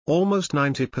almost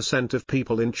 90% of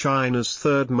people in China's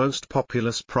third most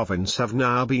populous province have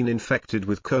now been infected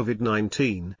with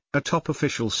COVID-19, a top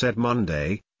official said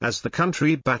Monday, as the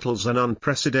country battles an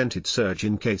unprecedented surge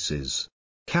in cases.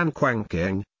 Can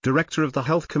Quangkeng, director of the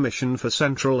Health Commission for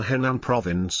Central Henan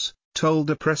Province, told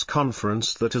a press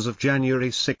conference that as of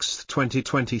January 6,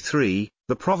 2023,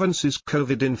 the province's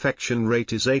COVID infection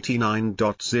rate is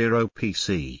 89.0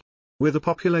 pc. With a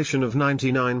population of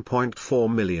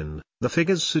 99.4 million, the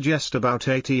figures suggest about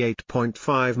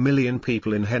 88.5 million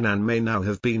people in Henan may now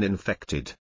have been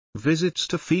infected. Visits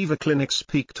to fever clinics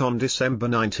peaked on December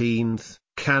 19,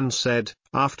 Can said,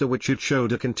 after which it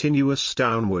showed a continuous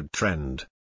downward trend.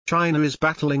 China is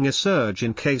battling a surge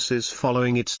in cases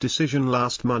following its decision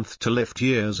last month to lift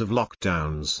years of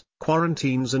lockdowns,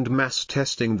 quarantines and mass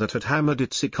testing that had hammered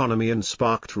its economy and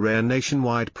sparked rare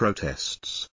nationwide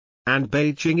protests. And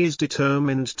Beijing is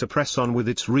determined to press on with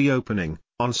its reopening,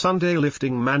 on Sunday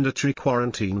lifting mandatory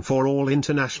quarantine for all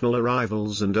international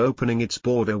arrivals and opening its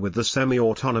border with the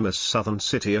semi-autonomous southern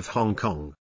city of Hong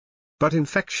Kong. But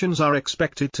infections are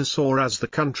expected to soar as the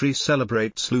country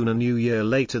celebrates Lunar New Year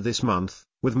later this month,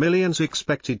 with millions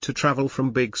expected to travel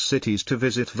from big cities to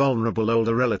visit vulnerable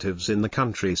older relatives in the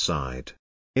countryside.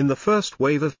 In the first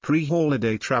wave of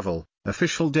pre-holiday travel,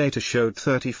 official data showed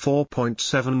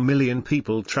 34.7 million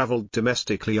people traveled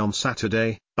domestically on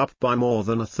Saturday, up by more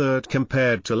than a third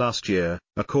compared to last year,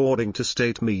 according to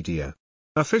state media.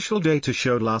 Official data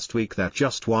showed last week that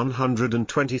just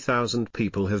 120,000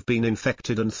 people have been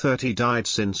infected and 30 died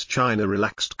since China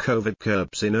relaxed COVID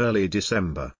curbs in early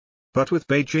December. But with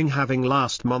Beijing having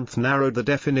last month narrowed the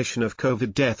definition of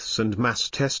COVID deaths and mass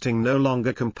testing no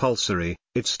longer compulsory,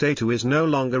 its data is no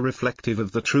longer reflective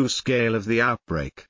of the true scale of the outbreak.